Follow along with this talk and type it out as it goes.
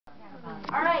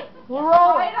We're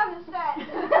rolling. Right on the set.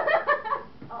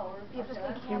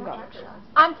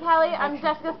 I'm Kelly. I'm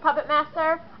Jessica's puppet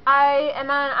master. I am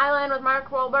on an island with Mark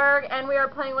Wahlberg, and we are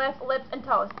playing with Lips and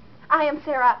Toes. I am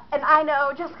Sarah, and I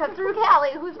know Jessica through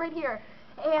Callie, who's right here.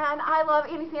 And I love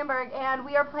Andy Samberg, and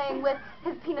we are playing with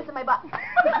his penis in my butt.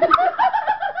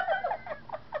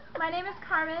 My name is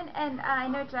Carmen, and I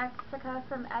know Jessica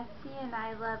from Etsy, and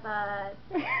I love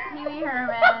Pee Wee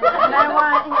Herman, and I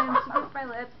want him to kiss my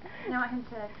lips, and I want him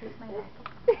to kiss my neck.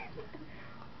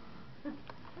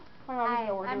 Hi,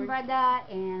 I'm Brenda,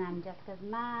 and I'm Jessica's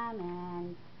mom,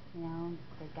 and, you know,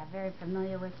 they got very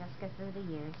familiar with Jessica through the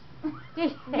years.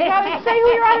 You gotta say who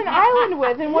you're on an island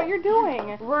with and what you're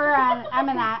doing. I'm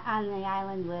on the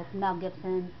island with Mel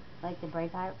Gibson, like the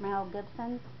Braveheart Mel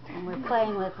Gibson, and we're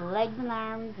playing with legs and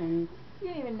arms, and... You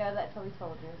didn't even know that till we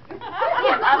told you.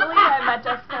 I'm Emily. I met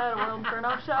Jessica at a World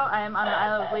Inferno show. I am on an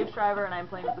island with Leaf Driver, and I'm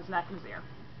playing with his neck and his ear.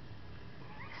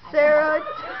 Sarah.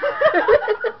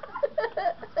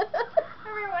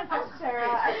 Everyone knows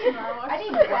Sarah. I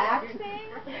need waxing.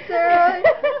 Sarah.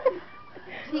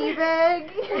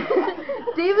 Teabag.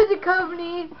 David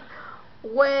Duchovny.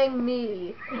 Wang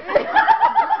me.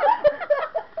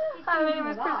 Hi, my name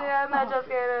is Christina. I met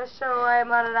Jessica at a show. I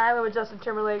am on an island with Justin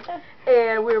Timberlake,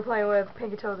 and we were playing with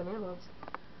Pinky Toes and Earlobes.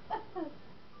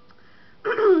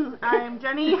 I'm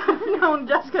Jenny. I've known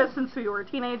Jessica since we were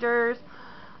teenagers,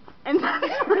 and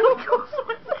that's really cool.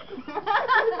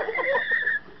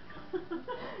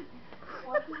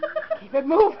 Keep it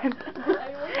moving.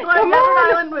 So I'm on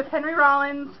an island with Henry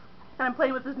Rollins, and I'm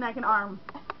playing with his neck and arm.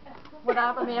 What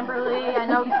up? I'm Amber Lee. I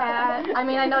know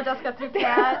Jessica through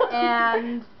Kat,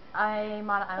 and I'm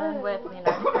on an island with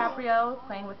Leonardo DiCaprio,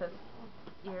 playing with his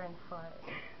ear and foot.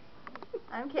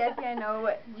 I'm Kathy. I know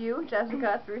you,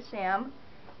 Jessica, through Sam.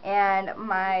 And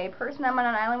my person I'm on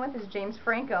an island with is James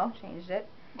Franco. Changed it.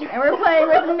 And we're playing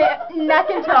with neck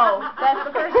and toe. That's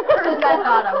the first person I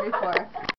thought of before.